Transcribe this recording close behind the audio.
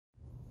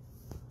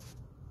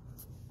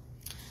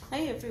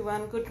Hi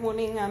everyone, good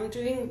morning. I'm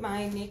doing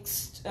my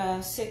next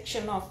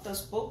section of this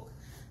book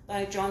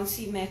by John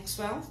C.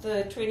 Maxwell,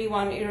 The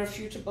 21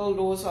 Irrefutable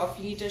Laws of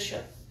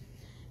Leadership.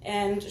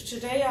 And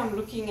today I'm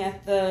looking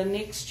at the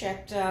next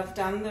chapter. I've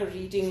done the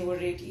reading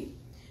already,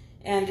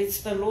 and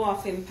it's the law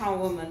of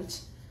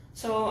empowerment.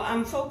 So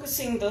I'm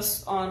focusing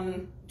this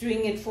on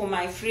doing it for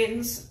my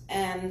friends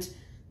and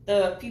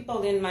the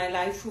people in my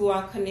life who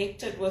are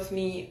connected with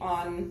me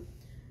on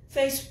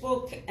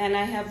Facebook, and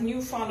I have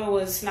new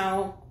followers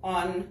now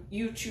on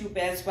YouTube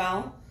as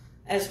well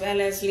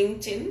as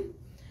LinkedIn.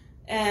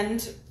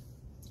 And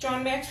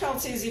John Maxwell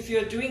says if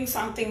you're doing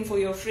something for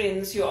your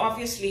friends, you're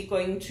obviously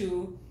going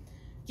to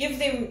give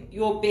them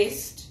your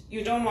best.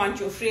 You don't want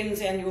your friends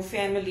and your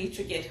family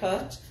to get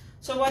hurt.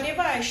 So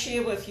whatever I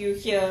share with you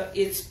here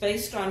is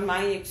based on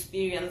my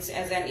experience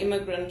as an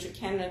immigrant to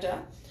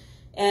Canada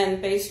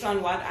and based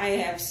on what I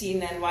have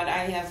seen and what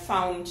I have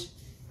found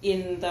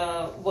in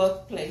the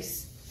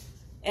workplace.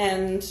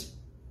 And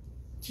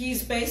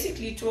he's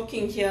basically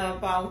talking here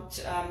about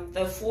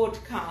the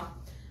Ford car,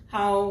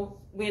 how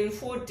when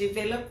Ford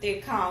developed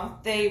their car,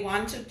 they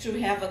wanted to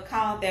have a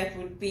car that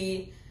would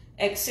be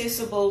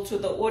accessible to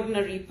the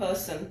ordinary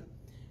person.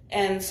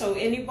 And so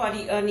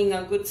anybody earning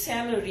a good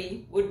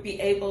salary would be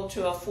able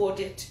to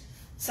afford it,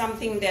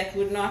 something that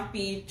would not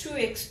be too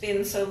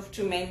expensive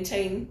to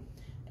maintain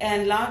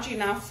and large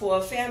enough for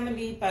a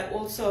family, but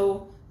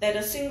also that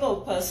a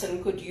single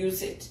person could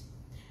use it.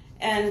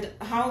 And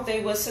how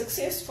they were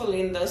successful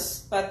in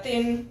this, but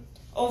then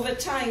over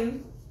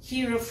time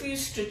he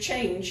refused to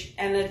change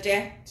and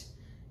adapt.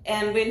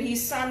 And when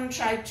his son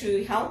tried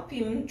to help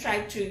him,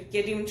 tried to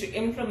get him to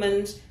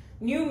implement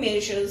new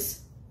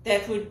measures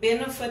that would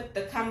benefit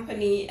the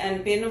company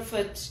and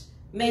benefit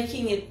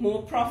making it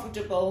more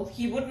profitable,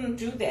 he wouldn't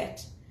do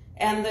that.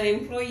 And the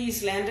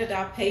employees landed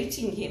up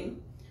hating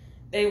him.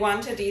 They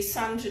wanted his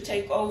son to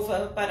take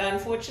over, but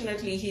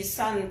unfortunately his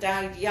son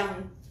died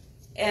young.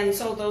 And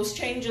so those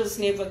changes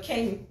never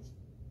came.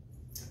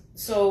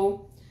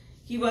 So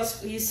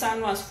his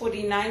son was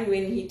 49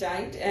 when he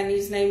died, and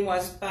his name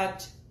was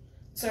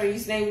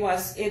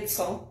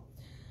Edsel.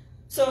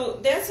 So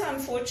that's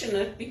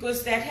unfortunate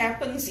because that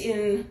happens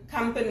in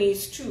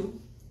companies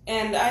too.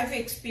 And I've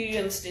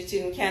experienced it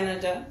in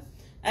Canada.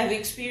 I've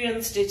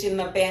experienced it in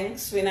the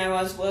banks when I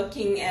was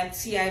working at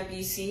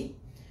CIBC.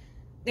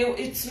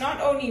 It's not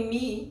only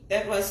me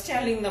that was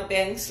telling the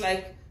banks,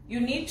 like, you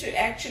need to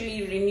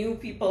actually renew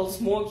people's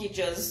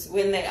mortgages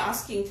when they're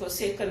asking for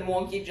second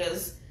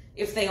mortgages,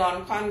 if they're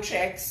on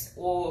contracts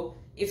or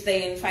if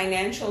they're in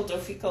financial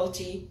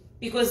difficulty,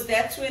 because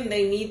that's when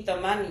they need the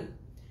money.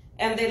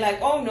 And they're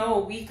like, oh no,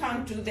 we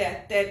can't do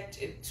that,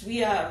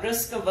 we are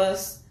risk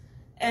averse.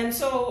 And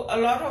so a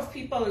lot of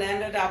people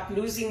landed up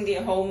losing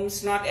their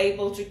homes, not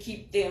able to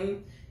keep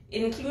them,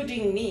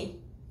 including me.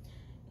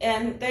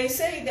 And they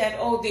say that,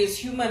 oh, there's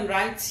human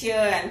rights here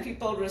and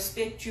people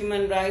respect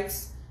human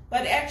rights.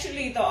 But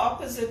actually the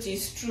opposite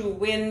is true.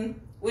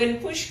 When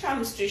push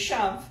comes to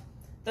shove,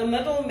 the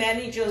middle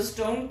managers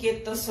don't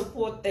get the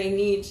support they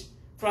need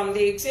from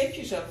the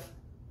executive.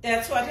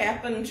 That's what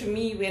happened to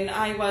me when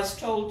I was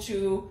told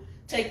to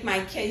take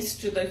my case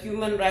to the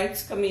Human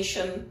Rights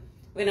Commission,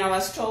 when I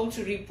was told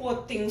to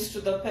report things to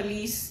the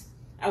police.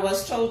 I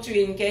was told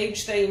to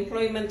engage the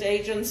employment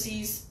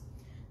agencies.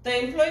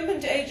 The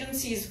employment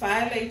agencies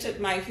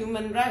violated my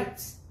human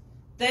rights.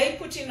 They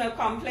put in a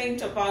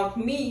complaint about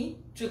me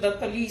to the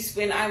police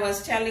when I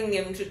was telling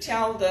them to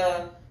tell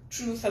the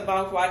truth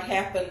about what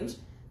happened,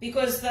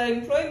 because the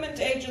employment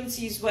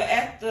agencies were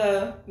at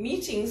the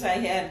meetings I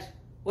had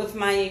with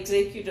my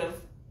executive,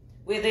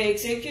 where the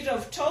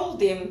executive told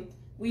them,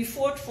 we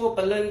fought for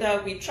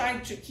Belinda, we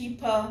tried to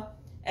keep her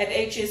at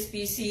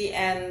HSBC,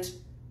 and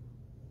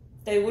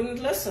they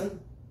wouldn't listen.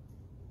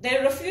 They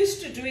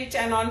refused to do it,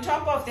 and on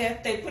top of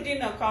that, they put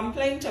in a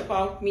complaint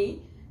about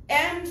me.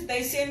 And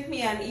they sent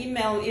me an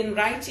email in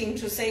writing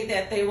to say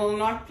that they will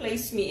not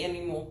place me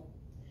anymore.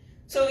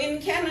 So in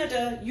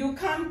Canada, you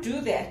can't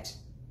do that.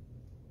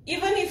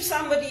 Even if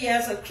somebody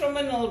has a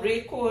criminal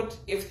record,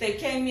 if they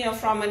came here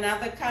from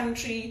another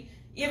country,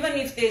 even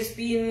if there's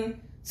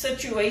been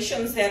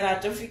situations that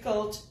are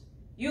difficult,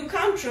 you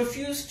can't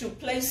refuse to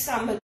place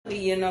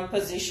somebody in a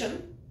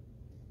position.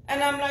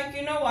 And I'm like,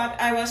 you know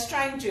what? I was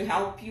trying to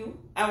help you.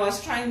 I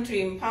was trying to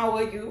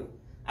empower you.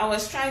 I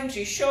was trying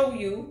to show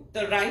you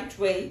the right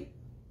way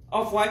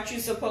of what you're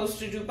supposed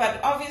to do,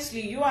 but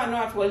obviously you are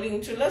not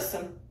willing to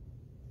listen.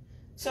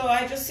 So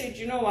I just said,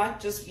 you know what,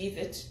 just leave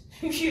it.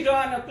 If you don't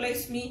want to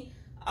place me,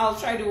 I'll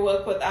try to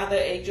work with other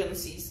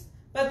agencies.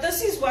 But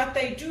this is what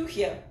they do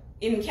here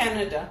in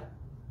Canada.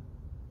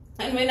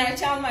 And when I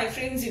tell my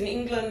friends in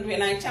England,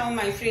 when I tell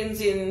my friends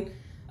in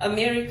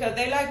America,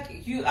 they're like,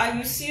 are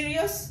you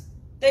serious?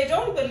 They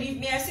don't believe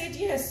me. I said,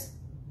 yes.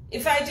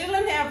 If I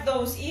didn't have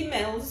those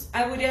emails,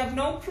 I would have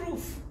no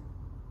proof.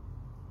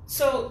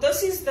 So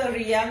this is the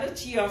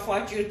reality of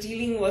what you're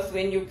dealing with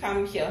when you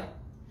come here.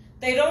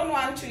 They don't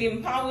want to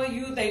empower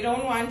you. They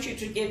don't want you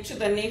to get to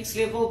the next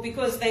level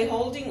because they're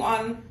holding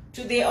on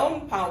to their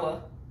own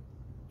power.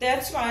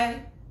 That's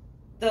why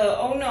the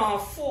owner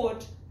of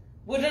Ford,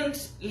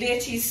 wouldn't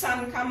let his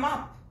son come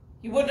up.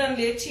 He wouldn't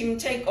let him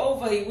take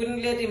over. He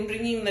wouldn't let him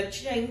bring in the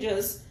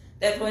changes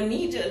that were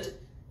needed.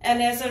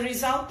 And as a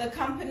result, the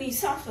company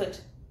suffered.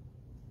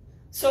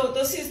 So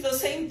this is the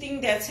same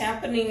thing that's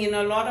happening in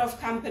a lot of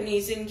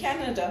companies in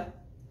Canada.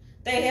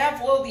 They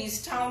have all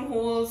these town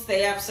halls,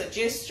 they have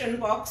suggestion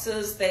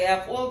boxes, they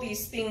have all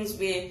these things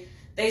where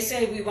they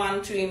say we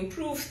want to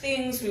improve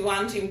things, we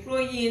want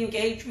employee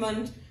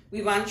engagement,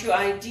 we want your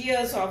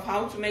ideas of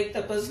how to make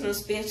the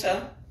business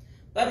better.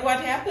 But what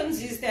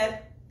happens is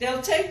that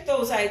they'll take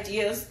those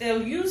ideas,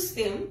 they'll use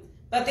them,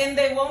 but then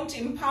they won't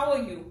empower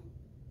you.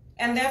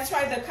 And that's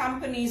why the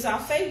companies are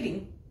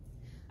failing.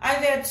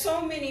 I've had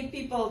so many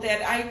people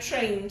that I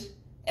trained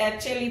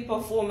at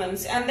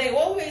Teleperformance, and they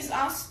always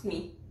asked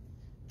me.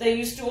 They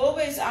used to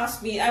always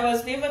ask me. I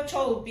was never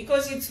told,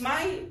 because it's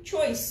my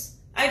choice.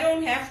 I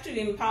don't have to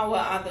empower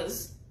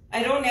others.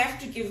 I don't have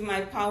to give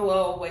my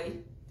power away.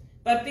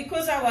 But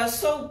because I was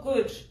so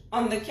good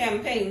on the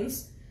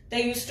campaigns,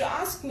 they used to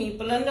ask me,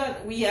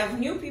 Belinda, we have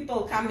new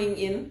people coming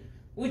in.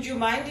 Would you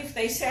mind if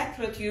they sat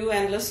with you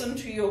and listened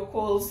to your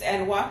calls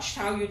and watched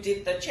how you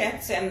did the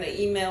chats and the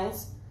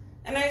emails?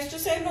 And I used to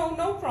say,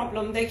 no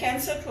problem, they can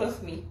sit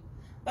with me.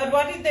 But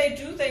what did they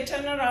do? They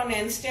turned around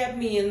and stabbed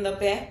me in the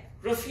back,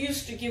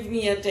 refused to give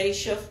me a day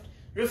shift,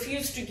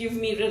 refused to give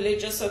me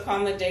religious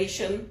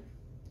accommodation,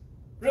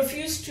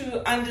 refused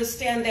to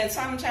understand that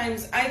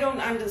sometimes I don't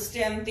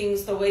understand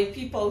things the way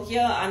people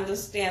here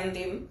understand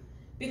them,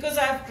 because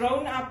I've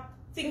grown up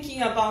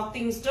thinking about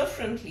things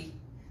differently.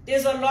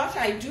 There's a lot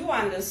I do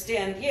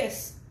understand,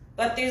 yes,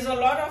 but there's a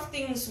lot of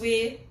things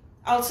where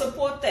I'll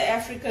support the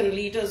African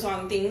leaders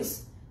on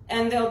things,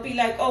 and they'll be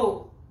like,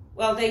 oh,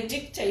 well, they're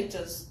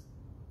dictators.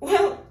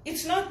 Well,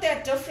 it's not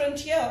that different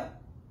here.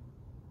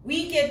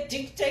 We get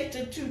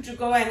dictated to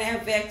go and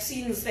have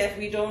vaccines that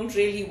we don't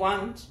really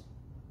want.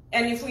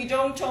 And if we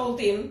don't tell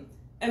them,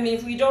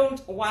 if we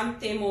don't want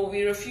them or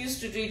we refuse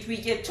to do it, we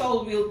get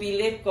told we'll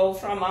be let go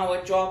from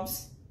our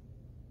jobs.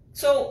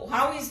 So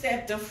how is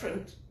that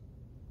different?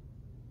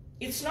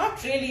 It's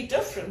not really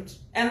different.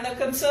 And the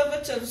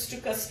Conservatives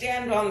took a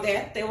stand on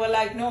that. They were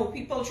like, no,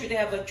 people should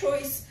have a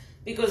choice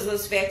because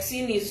this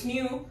vaccine is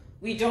new.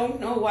 We don't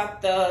know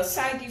what the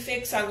side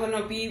effects are going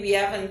to be. We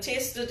haven't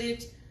tested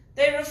it.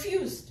 They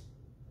refused.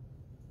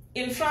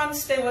 In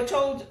France, they were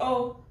told,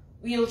 oh,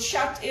 we'll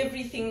shut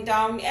everything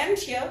down. And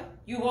here,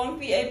 you won't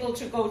be able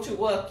to go to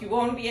work. You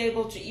won't be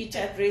able to eat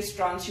at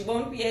restaurants. You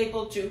won't be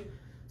able to.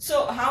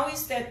 So how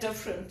is that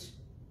different?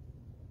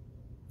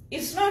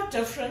 It's not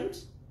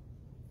different.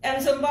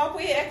 And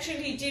Zimbabwe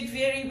actually did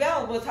very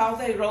well with how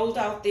they rolled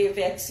out their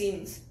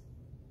vaccines.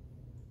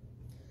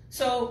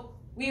 So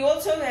we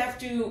also have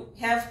to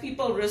have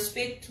people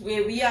respect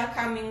where we are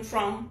coming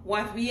from,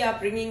 what we are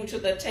bringing to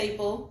the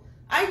table.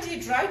 I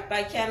did right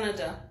by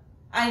Canada.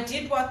 I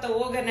did what the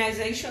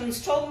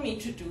organizations told me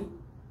to do.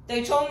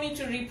 They told me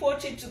to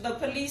report it to the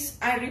police.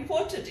 I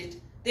reported it.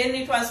 Then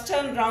it was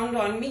turned round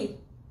on me.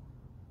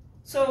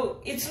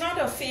 So it's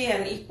not a fair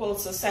and equal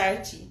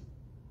society.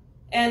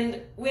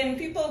 And when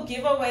people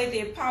give away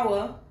their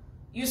power,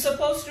 you're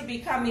supposed to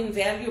become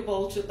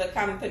invaluable to the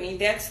company.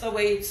 That's the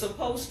way it's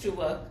supposed to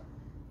work.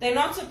 They're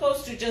not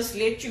supposed to just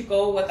let you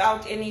go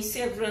without any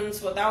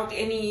severance, without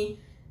any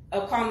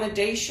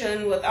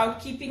accommodation,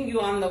 without keeping you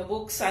on the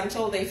books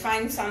until they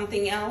find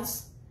something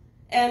else.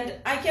 And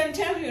I can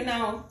tell you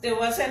now, there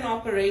was an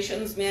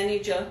operations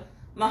manager.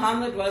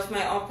 Mohammed was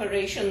my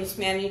operations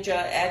manager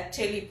at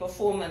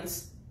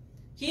Teleperformance.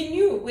 He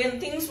knew when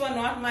things were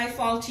not my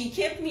fault. He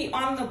kept me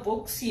on the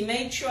books. He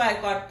made sure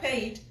I got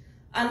paid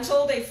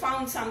until they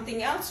found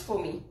something else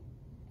for me.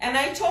 And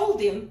I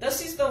told him,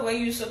 this is the way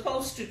you're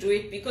supposed to do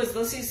it because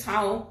this is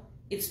how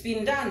it's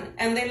been done.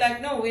 And they're like,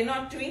 no, we're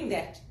not doing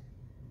that.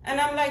 And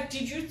I'm like,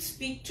 did you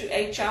speak to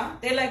HR?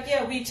 They're like,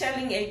 yeah, we're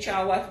telling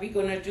HR what we're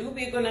going to do.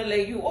 We're going to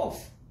lay you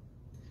off.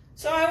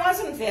 So I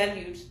wasn't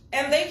valued.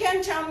 And they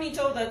can tell me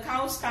till the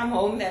cows come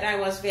home that I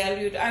was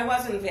valued. I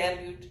wasn't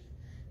valued.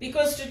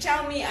 Because to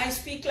tell me I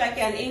speak like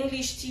an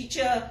English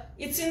teacher,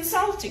 it's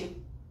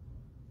insulting.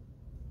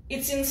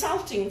 It's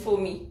insulting for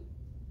me.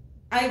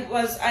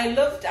 I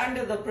lived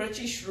under the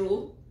British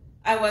rule.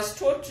 I was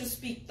taught to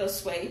speak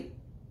this way.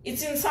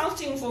 It's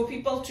insulting for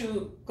people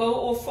to go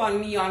off on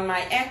me on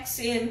my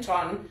accent,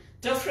 on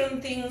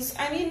different things.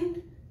 I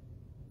mean,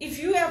 if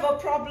you have a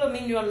problem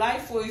in your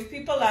life or if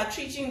people are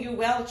treating you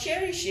well,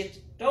 cherish it.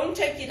 Don't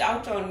take it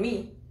out on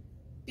me.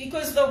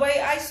 Because the way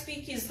I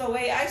speak is the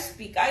way I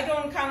speak. I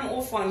don't come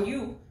off on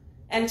you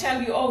and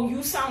tell you, oh,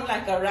 you sound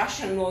like a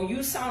Russian, or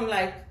you sound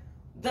like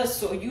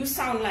this, or you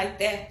sound like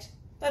that.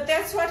 But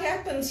that's what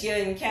happens here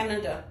in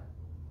Canada.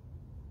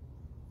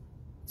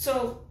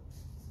 So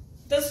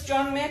this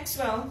John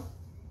Maxwell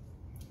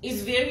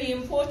is very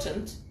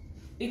important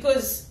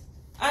because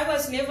I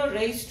was never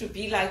raised to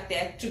be like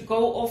that, to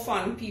go off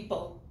on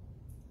people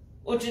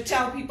or to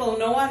tell people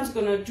no one's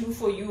going to do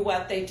for you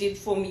what they did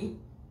for me.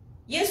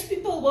 Yes,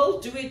 people will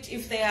do it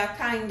if they are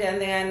kind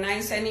and they are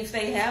nice and if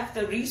they have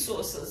the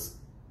resources.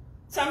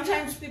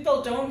 Sometimes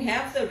people don't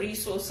have the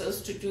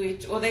resources to do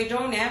it, or they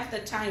don't have the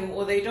time,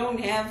 or they don't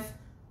have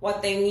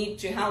what they need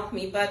to help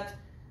me. But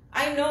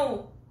I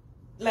know,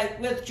 like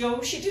with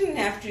Jo, she didn't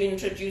have to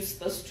introduce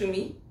this to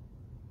me.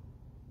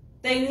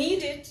 They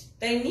need it.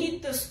 They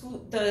need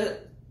the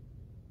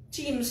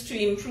teams to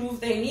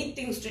improve. They need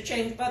things to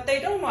change, but they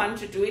don't want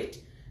to do it.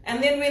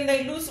 And then when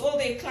they lose all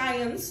their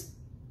clients,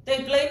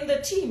 they blame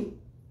the team.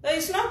 But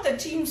it's not the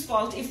team's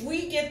fault. If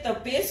we get the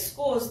best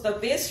scores, the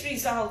best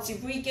results,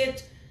 if we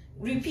get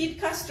repeat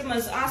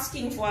customers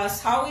asking for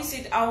us, how is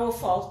it our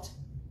fault?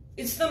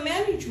 It's the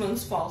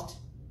management's fault,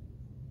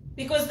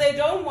 because they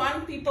don't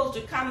want people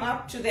to come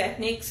up to that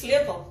next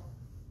level.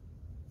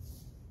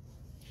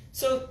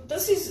 So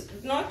this is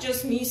not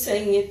just me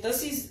saying it,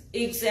 this is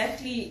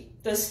exactly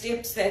the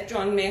steps that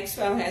John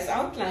Maxwell has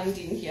outlined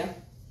in here.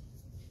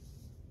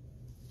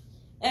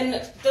 And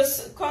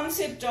this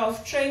concept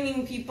of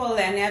training people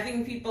and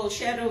having people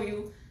shadow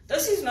you,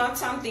 this is not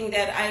something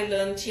that I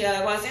learned here.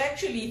 I was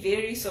actually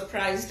very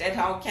surprised at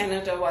how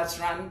Canada was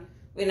run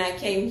when I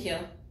came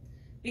here.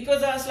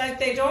 Because I was like,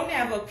 they don't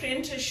have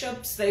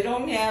apprenticeships, they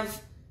don't have,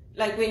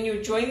 like when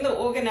you join the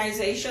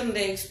organization,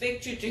 they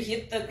expect you to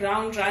hit the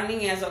ground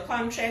running as a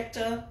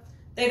contractor.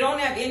 They don't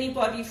have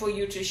anybody for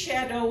you to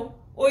shadow.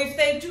 Or if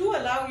they do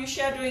allow you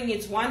shadowing,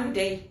 it's one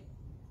day.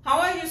 How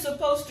are you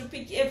supposed to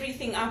pick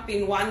everything up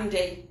in one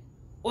day?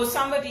 Or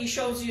somebody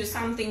shows you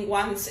something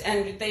once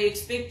and they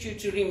expect you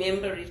to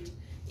remember it.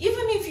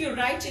 Even if you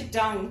write it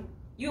down,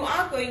 you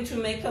are going to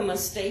make a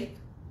mistake.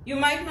 You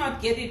might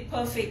not get it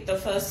perfect the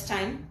first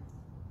time.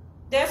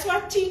 That's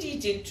what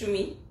TD did to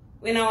me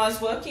when I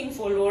was working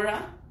for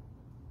Laura.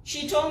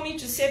 She told me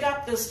to set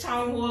up this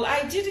town hall.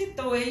 I did it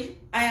the way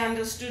I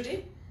understood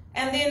it.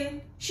 And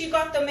then she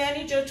got the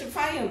manager to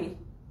fire me.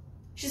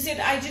 She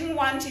said, I didn't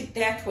want it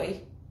that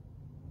way.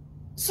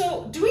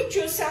 So do it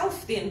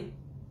yourself then.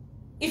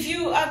 If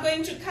you are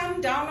going to come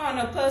down on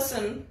a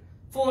person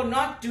for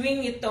not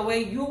doing it the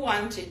way you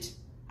want it,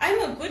 I'm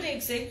a good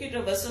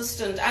executive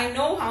assistant. I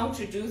know how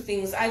to do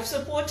things. I've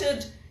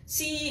supported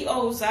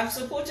CEOs. I've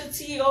supported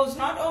CEOs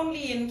not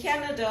only in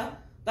Canada,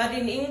 but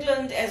in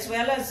England as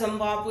well as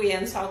Zimbabwe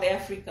and South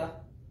Africa.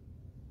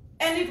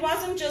 And it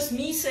wasn't just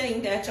me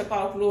saying that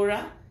about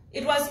Laura.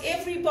 It was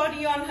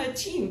everybody on her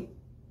team.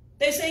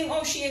 They're saying,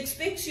 oh, she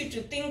expects you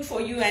to think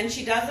for you and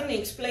she doesn't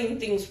explain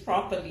things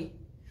properly.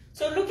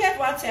 So look at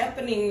what's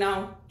happening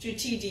now to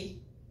TD.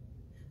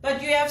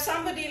 But you have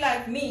somebody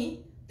like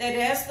me that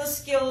has the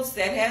skills,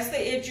 that has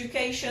the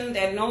education,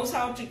 that knows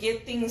how to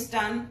get things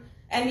done,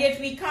 and yet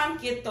we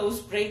can't get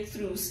those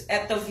breakthroughs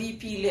at the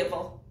VP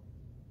level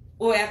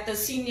or at the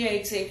senior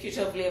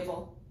executive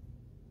level.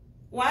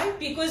 Why?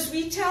 Because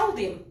we tell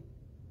them.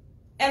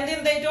 And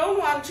then they don't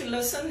want to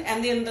listen,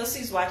 and then this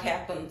is what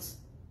happens.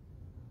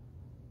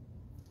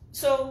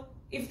 So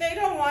if they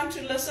don't want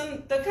to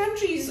listen, the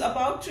country is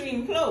about to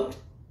implode.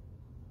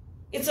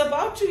 It's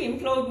about to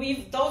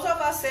implode. Those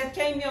of us that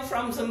came here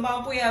from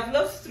Zimbabwe have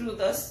lived through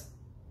this,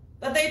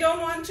 but they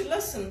don't want to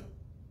listen.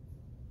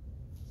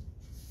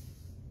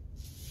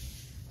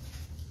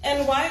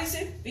 And why is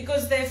it?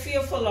 Because they're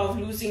fearful of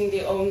losing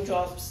their own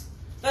jobs.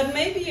 But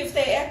maybe if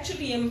they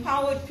actually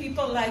empowered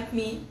people like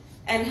me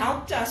and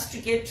helped us to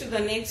get to the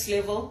next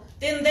level,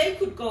 then they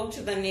could go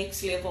to the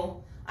next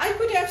level. I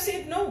could have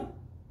said no.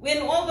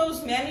 When all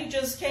those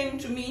managers came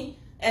to me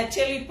at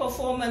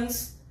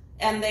Teleperformance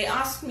and they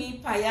asked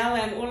me, Payal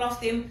and all of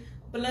them,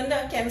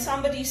 Belinda, can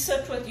somebody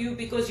sit with you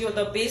because you're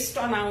the best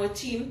on our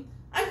team?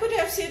 I could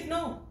have said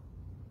no.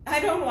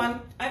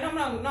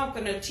 I'm not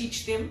going to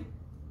teach them.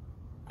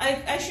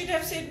 I should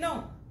have said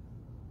no.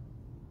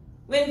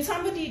 When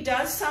somebody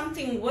does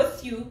something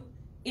with you,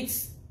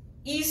 it's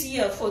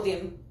easier for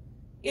them.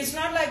 It's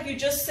not like you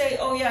just say,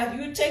 oh yeah,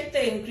 you take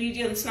the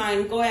ingredients now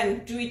and go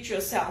and do it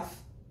yourself.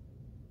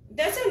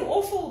 That's an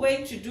awful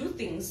way to do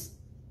things.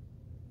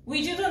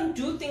 We didn't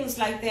do things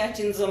like that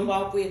in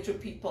Zimbabwe to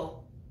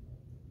people.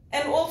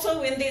 And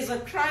also when there's a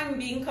crime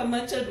being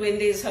committed, when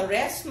there's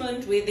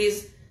harassment, where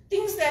there's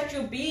things that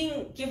you're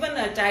being given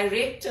a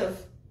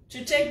directive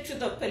to take to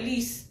the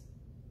police,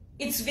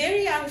 it's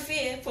very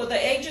unfair for the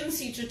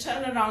agency to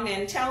turn around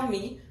and tell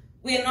me,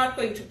 we're not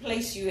going to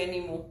place you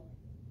anymore.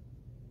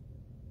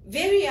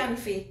 Very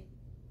unfair.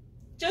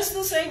 Just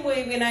the same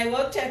way when I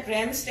worked at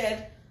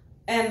Randstad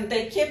and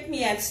they kept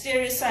me at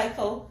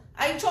Stericycle,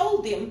 I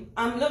told them,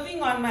 I'm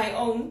living on my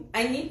own.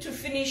 I need to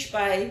finish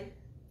by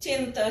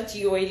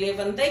 10:30 or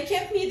 11. They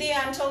kept me there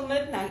until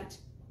midnight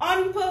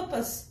on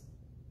purpose.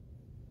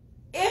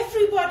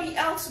 Everybody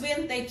else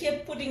went, they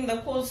kept putting the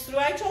calls through.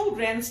 I told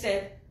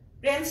Randstad.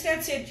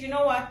 Randstad said, you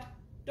know what,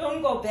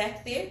 don't go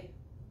back there.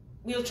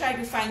 We'll try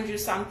to find you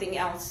something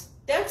else.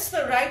 That's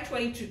the right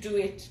way to do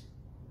it.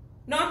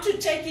 Not to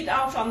take it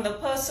out on the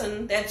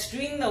person that's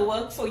doing the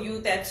work for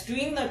you, that's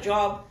doing the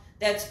job,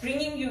 that's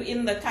bringing you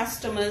in the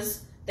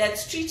customers,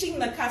 that's treating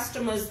the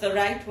customers the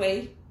right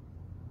way.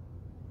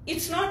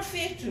 It's not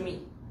fair to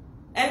me.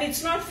 And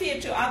it's not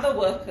fair to other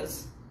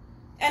workers.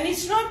 And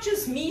it's not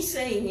just me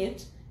saying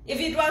it.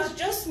 If it was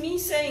just me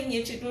saying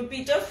it, it would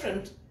be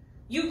different.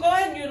 You go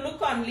and you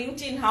look on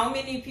LinkedIn how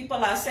many people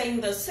are saying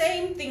the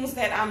same things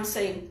that I'm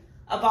saying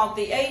about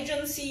the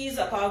agencies,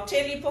 about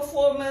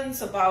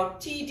Teleperformance,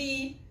 about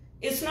TD.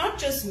 It's not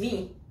just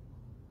me.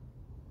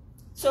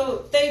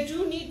 So they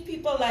do need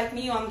people like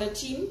me on the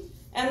team,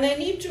 and they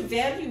need to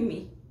value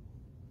me,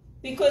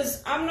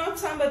 because I'm not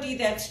somebody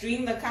that's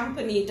doing the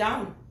company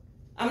down.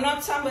 I'm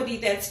not somebody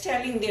that's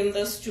telling them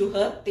this to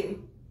hurt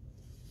them.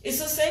 It's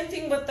the same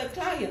thing with the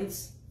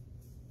clients.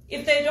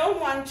 If they don't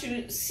want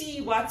to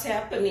see what's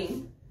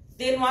happening,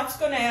 then what's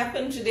going to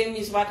happen to them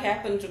is what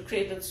happened to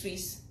Credit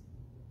Suisse.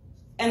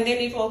 And then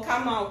it will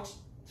come out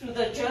through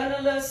the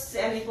journalists,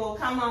 and it will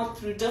come out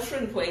through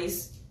different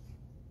ways.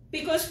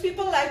 Because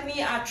people like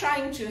me are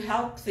trying to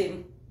help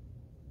them.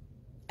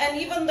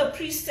 And even the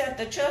priests at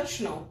the church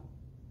know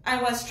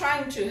I was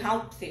trying to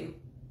help them.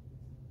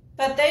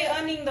 But they're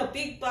earning the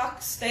big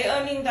bucks, they're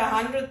earning the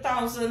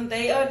 100,000,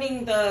 they're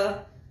earning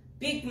the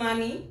big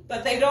money,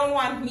 but they don't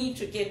want me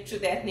to get to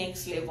that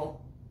next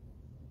level.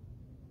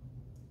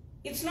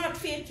 It's not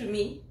fair to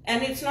me,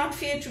 and it's not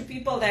fair to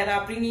people that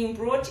are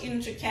brought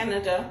into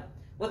Canada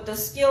with the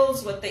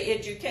skills, with the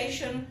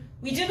education.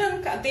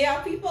 There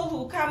are people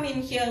who come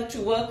in here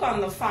to work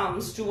on the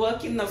farms, to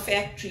work in the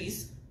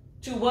factories,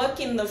 to work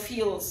in the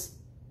fields.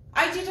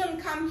 I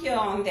didn't come here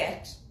on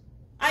that.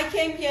 I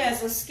came here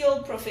as a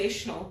skilled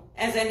professional,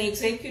 as an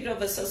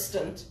executive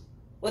assistant,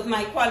 with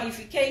my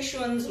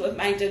qualifications, with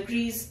my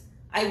degrees.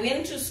 I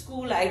went to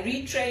school, I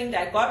retrained,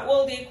 I got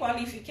all their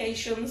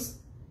qualifications,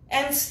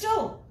 and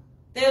still,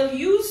 they'll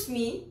use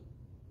me,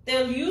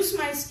 they'll use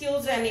my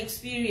skills and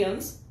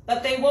experience,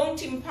 but they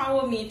won't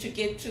empower me to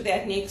get to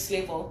that next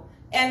level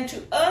and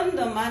to earn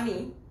the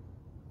money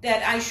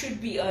that I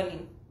should be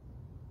earning.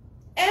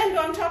 And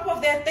on top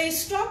of that, they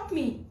stop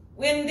me.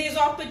 When there's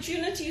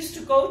opportunities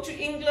to go to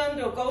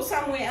England or go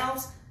somewhere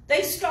else,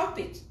 they stop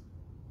it.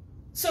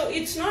 So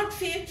it's not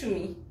fair to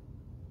me.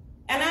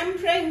 And I'm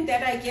praying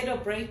that I get a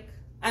break.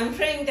 I'm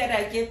praying that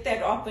I get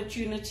that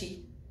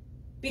opportunity.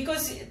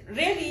 Because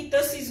really,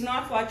 this is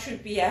not what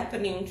should be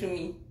happening to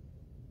me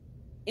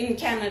in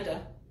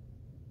Canada.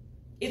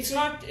 It's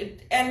not,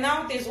 and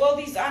now there's all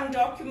these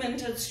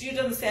undocumented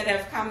students that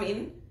have come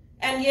in,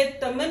 and yet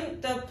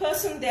the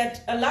person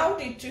that allowed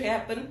it to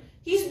happen,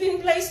 he's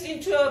been placed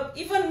into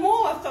even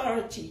more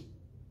authority.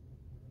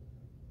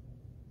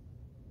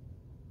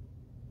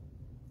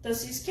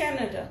 This is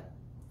Canada.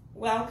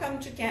 Welcome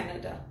to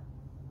Canada.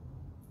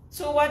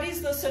 So what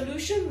is the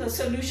solution? The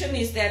solution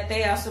is that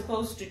they are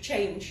supposed to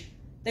change.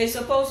 They're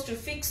supposed to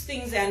fix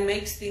things and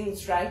make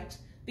things right,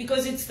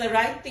 because it's the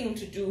right thing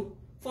to do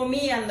for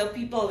me and the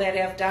people that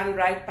have done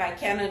right by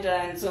Canada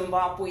and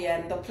Zimbabwe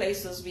and the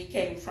places we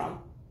came from.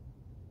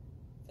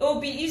 It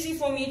would be easy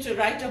for me to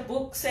write a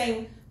book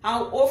saying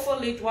how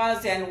awful it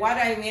was and what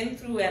I went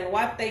through and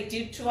what they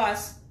did to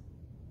us.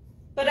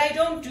 But I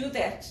don't do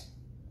that.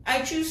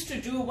 I choose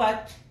to do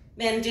what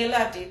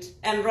Mandela did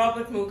and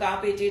Robert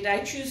Mugabe did.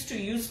 I choose to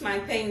use my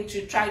pain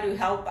to try to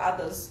help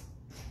others.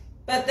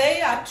 But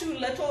they are too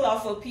little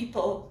of a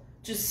people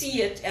to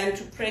see it and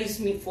to praise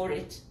me for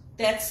it.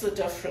 That's the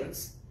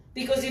difference.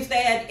 Because if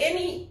they had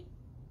any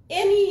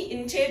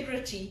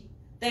integrity,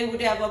 they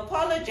would have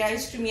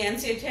apologized to me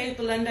and said, hey,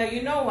 Belinda,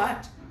 you know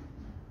what?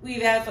 We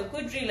have a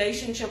good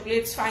relationship.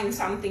 Let's find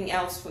something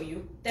else for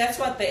you. That's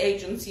what the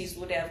agencies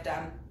would have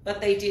done,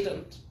 but they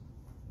didn't.